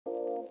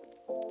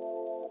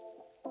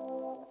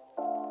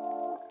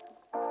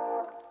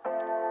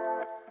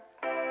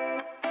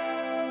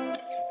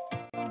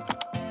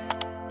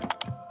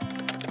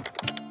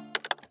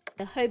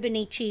the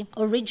Hobonichi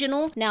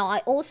original. Now I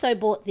also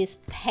bought this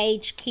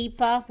page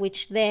keeper,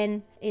 which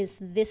then is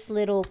this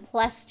little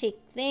plastic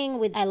thing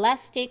with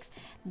elastics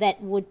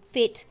that would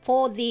fit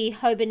for the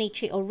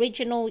Hobonichi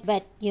original,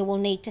 but you will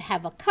need to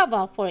have a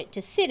cover for it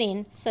to sit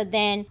in, so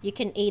then you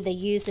can either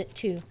use it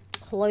to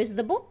close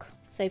the book.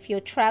 So if you're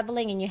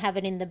traveling and you have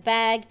it in the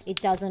bag,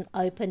 it doesn't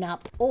open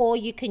up, or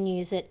you can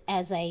use it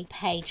as a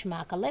page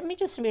marker. Let me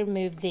just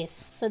remove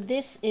this. So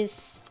this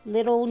is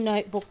little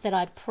notebook that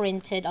I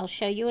printed. I'll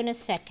show you in a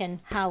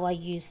second how I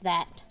use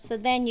that. So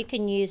then you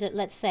can use it,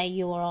 let's say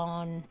you are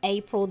on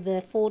April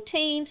the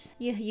 14th,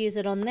 you use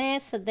it on there.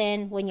 So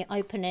then when you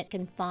open it, you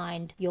can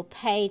find your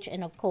page.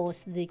 And of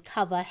course the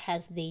cover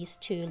has these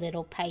two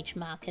little page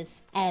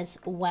markers as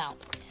well.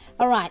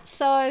 Alright,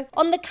 so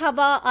on the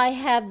cover I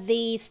have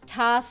these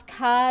task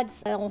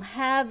cards. I'll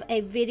have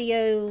a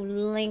video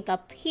link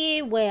up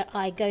here where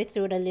I go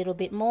through it a little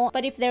bit more.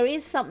 But if there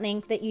is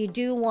something that you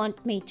do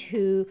want me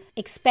to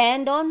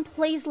expand on,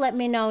 please let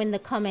me know in the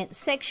comment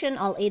section.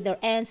 I'll either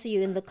answer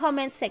you in the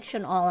comment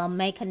section, or I'll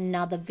make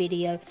another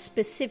video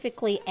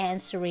specifically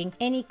answering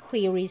any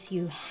queries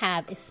you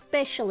have,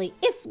 especially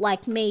if,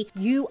 like me,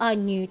 you are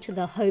new to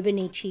the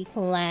Hobonichi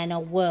planner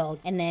world.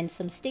 And then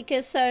some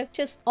stickers, so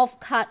just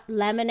off-cut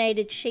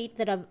laminated sheet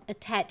that I've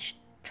attached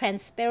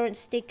transparent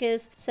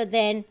stickers, so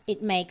then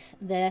it makes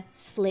the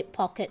slip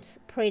pockets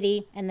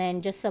pretty. And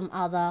then just some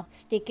other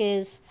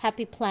stickers,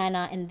 happy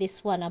planner, and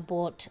this one I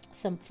bought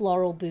some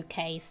floral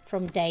bouquets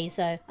from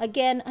Daiso.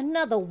 Again,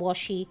 another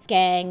washi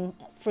gang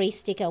free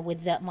sticker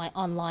with my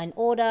online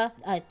order,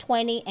 a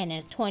 20 and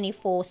a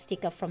 24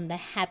 sticker from the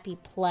Happy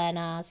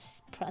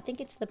Planners. I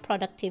think it's the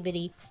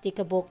productivity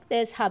sticker book.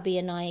 There's hubby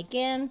and I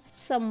again,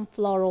 some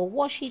floral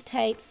washi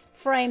tapes,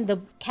 frame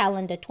the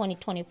calendar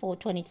 2024,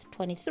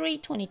 2023,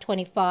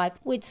 2025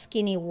 with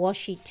skinny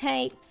washi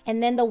tape.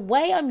 And then the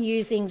way I'm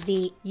using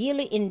the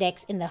yearly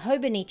index in the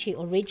Hobonichi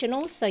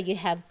original, so you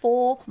have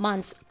 4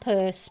 months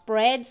per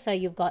spread, so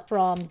you've got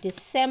from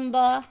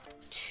December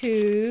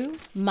to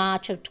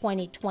March of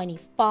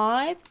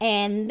 2025.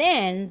 And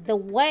then the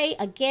way,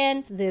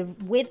 again, the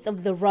width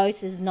of the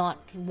rows is not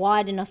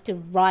wide enough to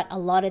write a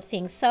lot of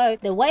things, so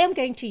the way I'm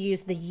going to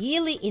use the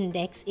yearly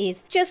index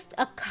is just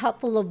a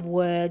couple of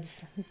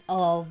words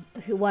of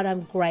what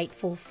I'm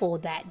grateful for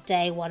that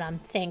day, what I'm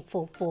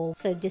thankful for.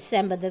 So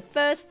December the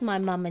 1st, my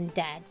mum and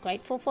dad.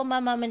 Grateful for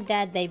my mum and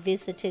dad. They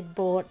visited,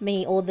 brought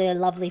me all the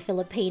lovely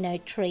Filipino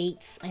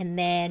treats, and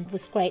then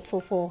was grateful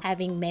for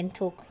having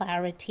mental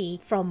clarity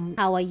from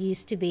how I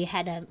used to be.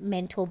 Had a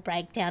mental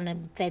breakdown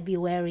in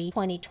February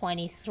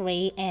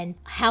 2023, and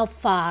how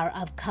far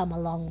I've come a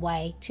long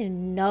way to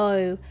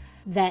know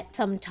that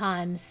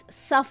sometimes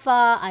suffer,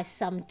 I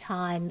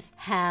sometimes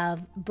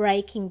have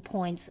breaking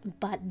points,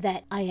 but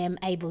that I am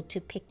able to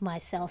pick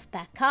myself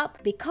back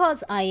up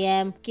because I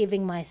am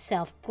giving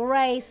myself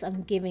grace,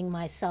 I'm giving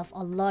myself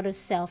a lot of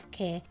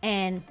self-care,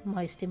 and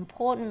most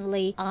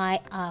importantly, I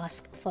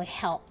ask for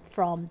help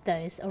from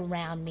those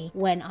around me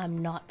when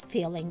I'm not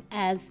feeling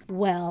as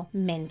well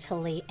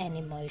mentally and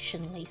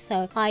emotionally.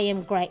 So I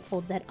am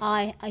grateful that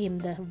I am in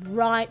the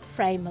right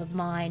frame of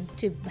mind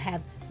to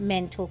have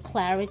mental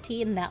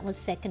clarity, and that was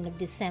 2nd of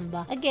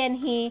December. Again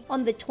here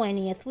on the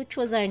 20th, which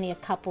was only a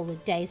couple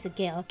of days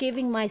ago,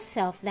 giving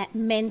myself that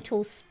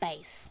mental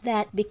space,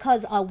 that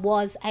because I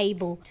was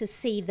able to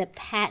see the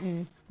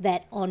pattern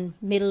that on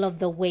middle of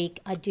the week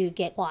I do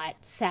get quite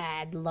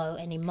sad, low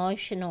and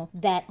emotional,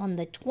 that on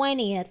the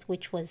 20th,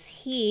 which was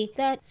here,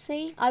 that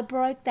see, I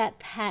broke that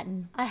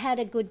pattern. I had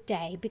a good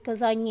day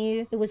because I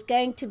knew it was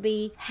going to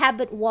be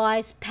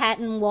habit-wise,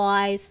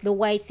 pattern-wise, the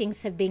way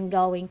things have been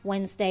going.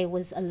 Wednesday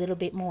was a little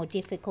bit more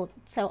difficult,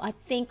 so I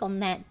think on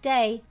that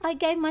day I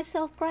gave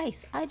myself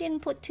grace. I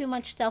didn't put too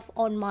much stuff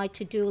on my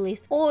to-do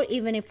list, or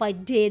even if I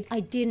did, I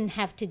didn't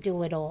have to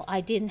do it all.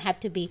 I didn't have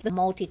to be the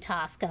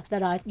multitasker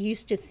that I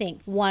used to think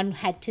one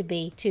had to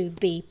be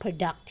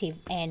productive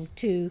and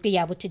to be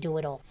able to do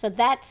it all. So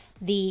that's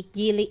the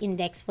yearly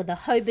index for the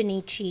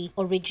Hobonichi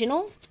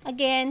original.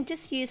 Again,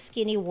 just use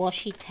skinny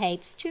washi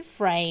tapes to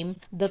frame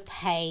the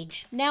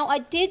page. Now I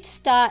did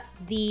start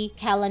the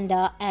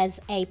calendar as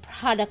a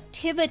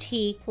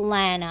productivity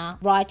planner,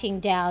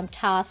 writing down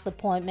tasks,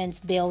 appointments,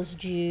 bills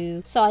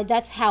due. So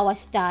that's how I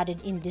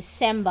started in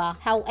December.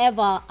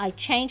 However, I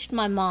changed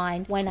my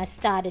mind when I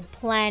started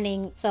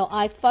planning. So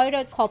I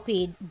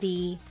photocopied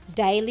the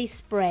daily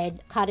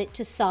spread, cut it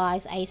to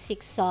size,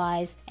 A6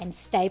 size, and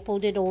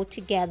stapled it all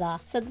together.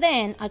 So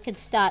then I could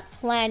start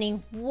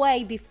planning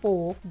way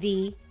before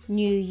the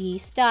new year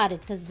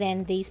started, because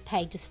then these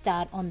pages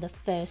start on the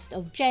 1st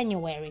of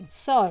January.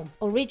 So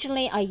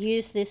originally I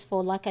used this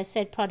for, like I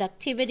said,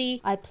 productivity.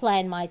 I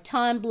planned my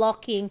time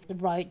blocking,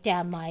 wrote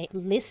down my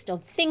list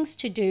of things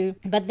to do,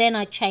 but then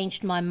I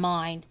changed my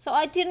mind. So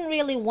I didn't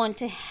really want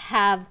to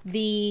have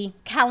the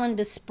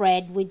calendar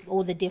spread with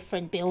all the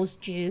different bills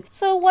due.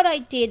 So what I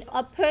did,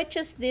 I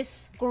purchased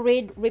this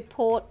grid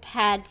report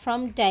pad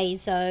from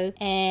Daiso,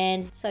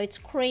 and so it's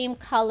cream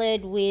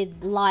colored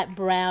with light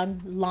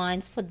brown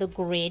lines for the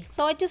grid. did.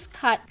 So I just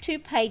cut 2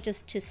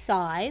 pages to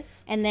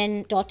size and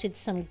then dotted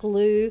some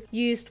glue,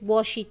 used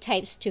washi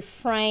tapes to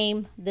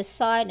frame the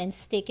side and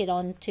stick it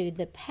onto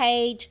the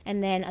page.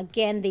 And then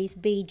again, these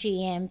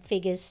BGM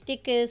figures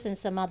stickers and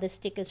some other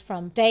stickers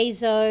from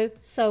Daiso.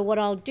 So what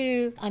I'll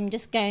do, I'm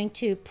just going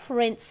to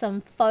print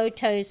some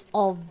photos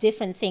of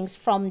different things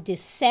from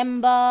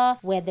December,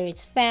 whether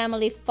it's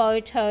family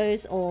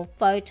photos or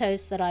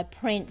photos that I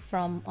print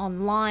from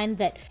online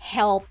that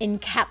help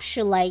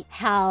encapsulate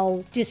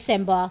how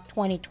December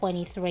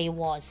 2023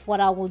 was. What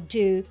I will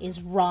do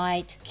is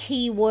write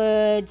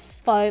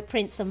keywords,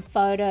 print some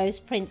photos,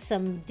 print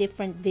some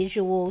different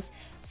visuals,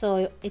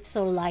 so it's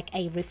sort of like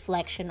a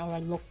reflection or a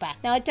look back.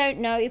 Now I don't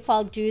know if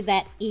I'll do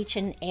that each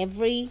and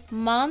every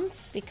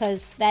month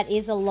because that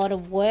is a lot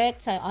of work,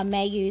 so I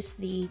may use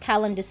the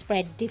calendar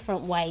spread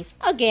different ways.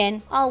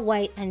 Again, I'll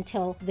wait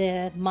until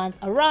the month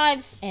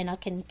arrives and I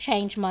can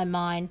change my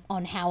mind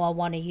on how I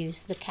want to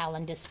use the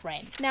calendar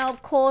spread. Now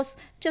of course,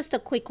 just a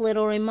quick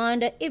little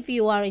reminder, if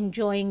you are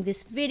enjoying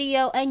this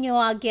video and you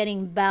are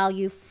getting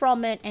value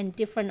from it and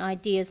different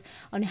ideas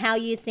on how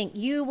you think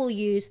you will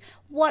use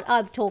what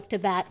I've talked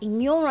about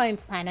in your own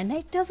planner, and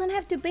it doesn't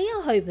have to be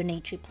a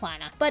Hobonichi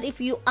planner, but if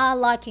you are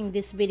liking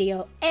this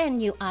video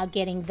and you are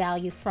getting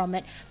value from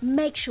it,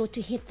 make sure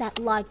to hit that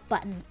like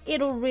button.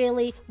 It'll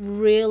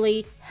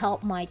really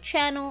help my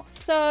channel.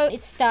 So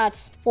it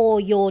starts for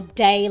your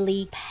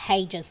daily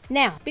pages.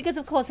 Now, because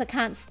of course I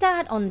can't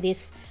start on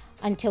this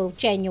until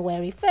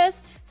January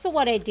 1st, so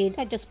what I did,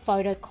 I just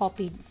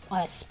photocopied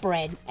a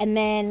spread and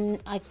then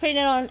I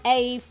printed on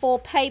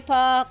A4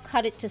 paper,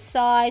 cut it to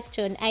size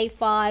to an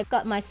A5,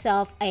 got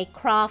myself a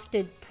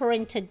crafted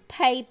printed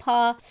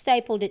paper,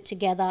 stapled it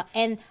together,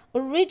 and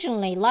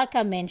originally, like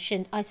I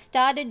mentioned, I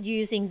started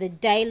using the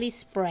daily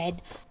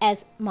spread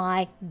as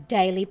my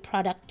daily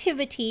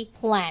productivity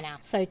planner.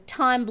 So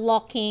time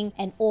blocking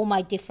and all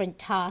my different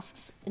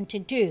tasks and to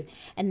do.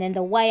 And then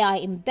the way I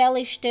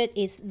embellished it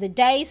is the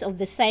days of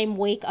the same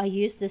week, I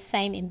used the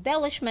same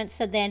embellishment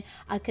so then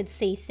I could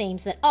see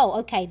themes that, oh,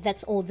 okay,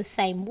 that's all the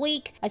same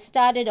week. I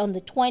started on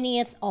the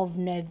 20th of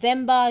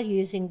November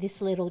using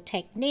this little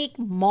technique,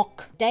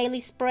 mock daily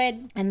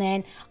spread. And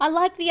then I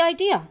liked the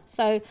idea.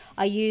 So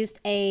I used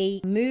a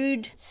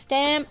mood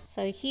stamp.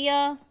 So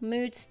here,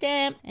 mood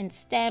stamp, and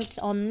stamped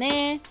on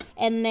there.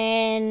 And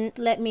then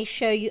let me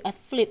show you a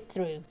flip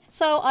through.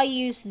 So I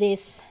used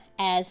this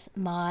as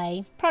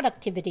my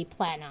productivity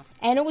planner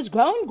and it was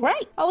growing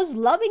great. I was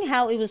loving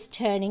how it was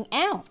turning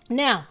out.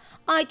 Now,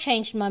 I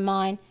changed my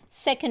mind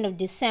 2nd of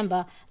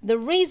December. The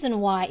reason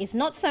why is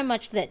not so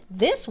much that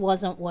this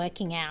wasn't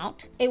working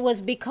out. It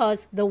was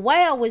because the way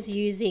I was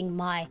using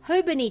my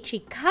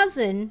Hobonichi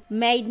cousin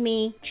made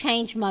me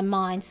change my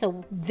mind.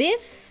 So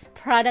this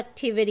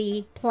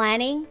productivity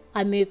planning,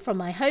 I moved from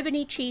my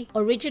Hobonichi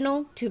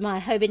original to my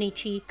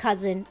Hobonichi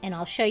cousin, and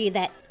I'll show you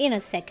that in a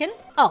second.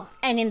 Oh,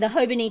 and in the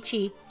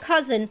Hobonichi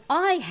cousin,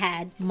 I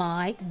had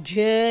my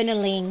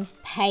journaling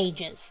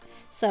pages.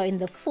 So in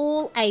the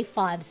full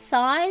A5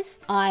 size,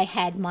 I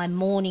had my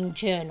morning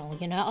journal.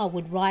 You know, I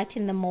would write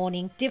in the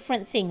morning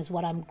different things,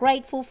 what I'm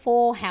grateful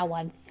for, how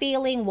I'm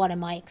feeling, what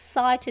am I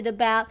excited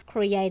about.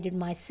 Created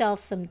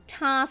myself some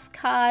task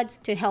cards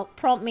to help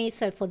prompt me.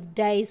 So for the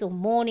days or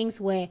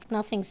mornings where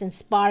nothing's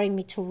inspiring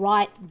me to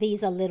write,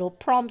 these are little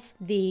prompts.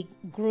 The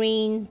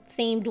green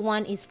themed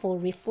one is for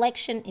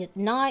reflection at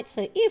night.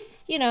 So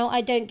if, you know,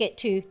 I don't get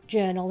to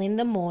journal in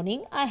the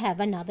morning, I have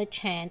another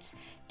chance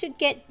to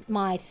get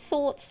my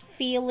thoughts,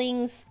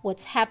 feelings,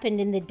 what's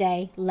happened in the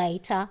day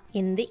later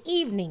in the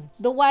evening.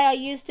 The way I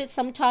used it,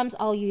 sometimes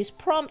I'll use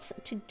prompts.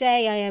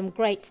 Today I am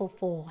grateful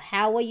for.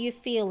 How are you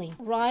feeling?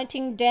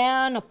 Writing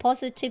down a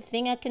positive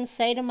thing I can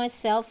say to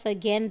myself. So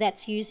again,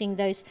 that's using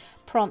those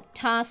prompt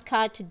task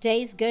card.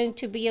 Today's going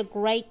to be a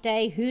great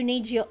day. Who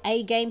needs your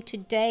A game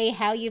today?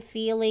 How you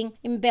feeling?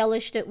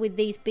 Embellished it with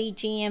these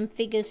BGM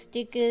figure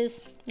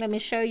stickers. Let me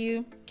show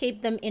you.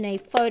 Keep them in a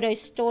photo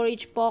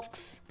storage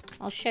box.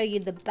 I'll show you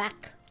the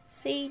back.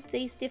 See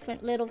these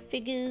different little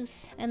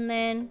figures, and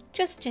then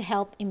just to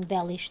help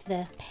embellish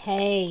the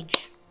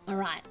page. All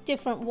right,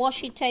 different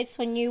washi tapes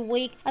for new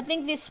week. I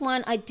think this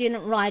one I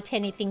didn't write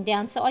anything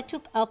down, so I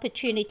took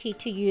opportunity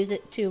to use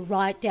it to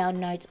write down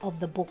notes of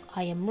the book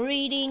I am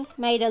reading.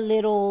 Made a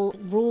little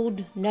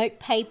ruled note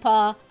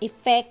paper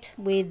effect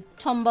with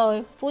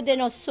Tombow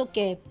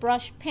Fudenosuke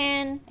brush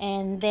pen,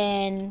 and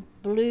then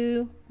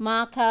blue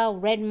marker,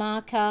 red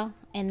marker.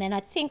 And then I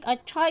think I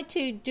tried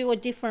to do a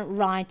different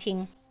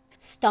writing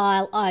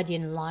style. I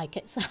didn't like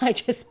it, so I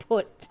just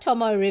put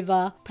Tomo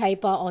River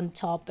paper on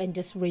top and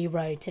just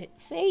rewrote it.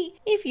 See,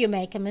 if you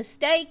make a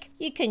mistake,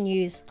 you can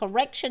use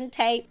correction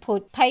tape,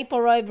 put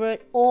paper over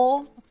it,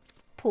 or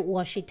put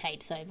washi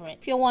tapes over it.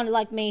 If you're one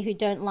like me who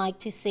don't like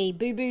to see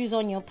boo-boos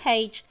on your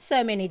page,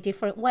 so many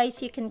different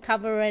ways you can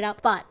cover it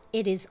up, but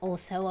it is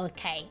also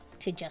okay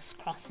to just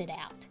cross it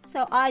out.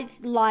 So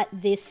I've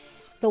liked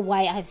this the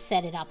way I've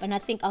set it up, and I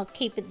think I'll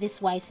keep it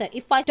this way. So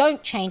if I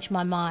don't change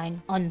my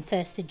mind on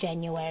 1st of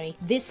January,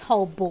 this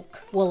whole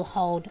book will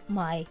hold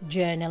my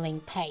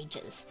journaling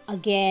pages.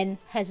 Again,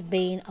 has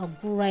been a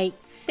great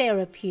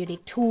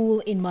therapeutic tool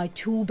in my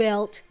tool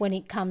belt when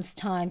it comes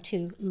time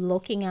to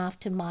looking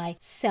after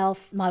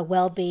myself, my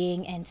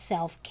well-being and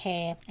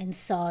self-care. And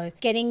so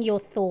getting your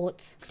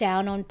thoughts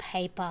down on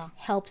paper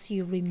helps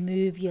you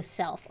remove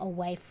yourself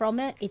away from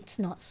it. It's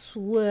not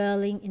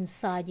swirling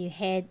inside your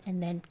head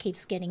and then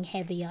keeps getting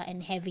heavier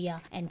and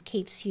heavier and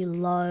keeps you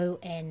low.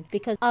 And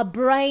because our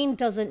brain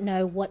doesn't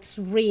know what's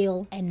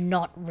real and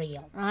not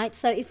real, right?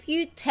 So if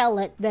you tell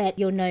it that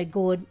you're no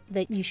good,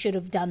 that you should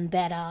have done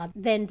better,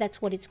 then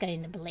that's what it's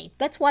going to believe.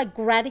 That's why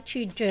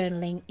gratitude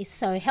journaling is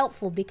so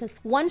helpful, because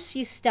once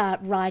you start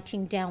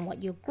writing down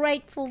what you're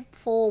grateful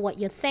for, what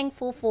you're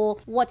thankful for,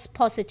 what's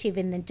positive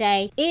in the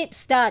day, it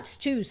starts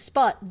to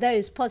spot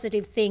those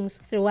positive things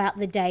throughout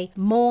the day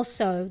more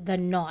so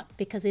than not,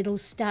 because it'll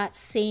start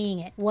seeing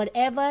it.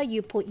 Whatever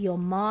you put your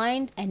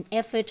mind and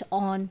effort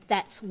on,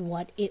 that's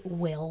what it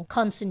will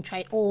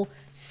concentrate or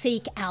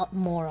seek out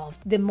more of.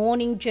 The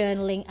morning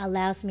journaling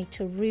allows me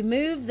to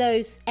remove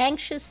those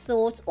anxious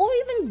thoughts or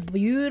even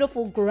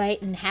beautiful,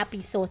 great and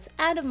happy thoughts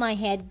out of my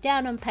head,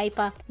 down on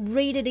paper.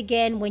 Read it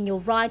again when you're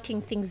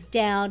writing things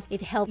down.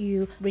 It helps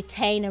you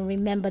retain and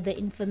remember the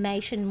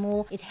information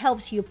more. It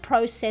helps you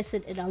process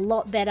it a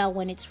lot better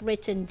when it's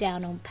written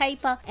down on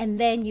paper, and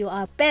then you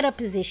are better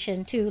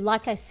positioned to,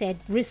 like I said,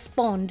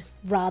 respond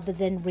rather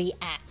than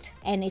react.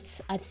 And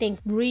it's, I think,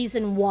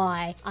 reason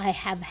why I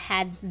have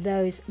had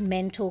those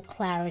mental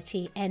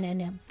clarity and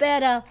in a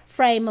better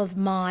frame of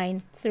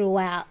mind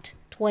throughout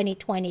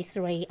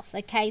 2023.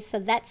 Okay, so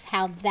that's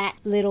how that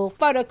little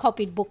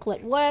photocopied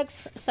booklet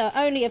works. So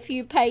only a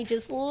few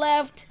pages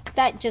left.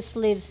 That just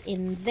lives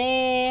in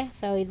there.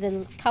 So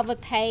the cover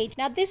page.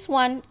 Now this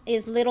one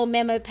is little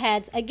memo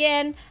pads.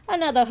 Again,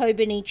 another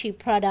Hobonichi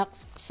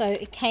product. So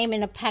it came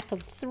in a pack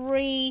of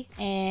 3.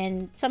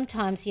 And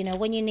sometimes, you know,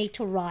 when you need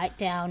to write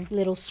down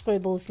little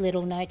scribbles,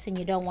 little notes, and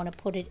you don't want to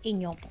put it in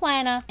your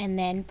planner and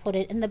then put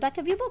it in the back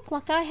of your book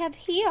like I have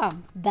here.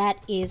 That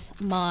is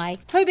my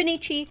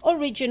Hobonichi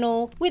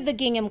original with the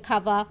gingham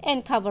cover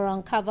and cover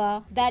on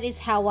cover. That is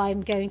how I'm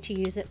going to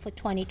use it for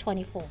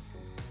 2024.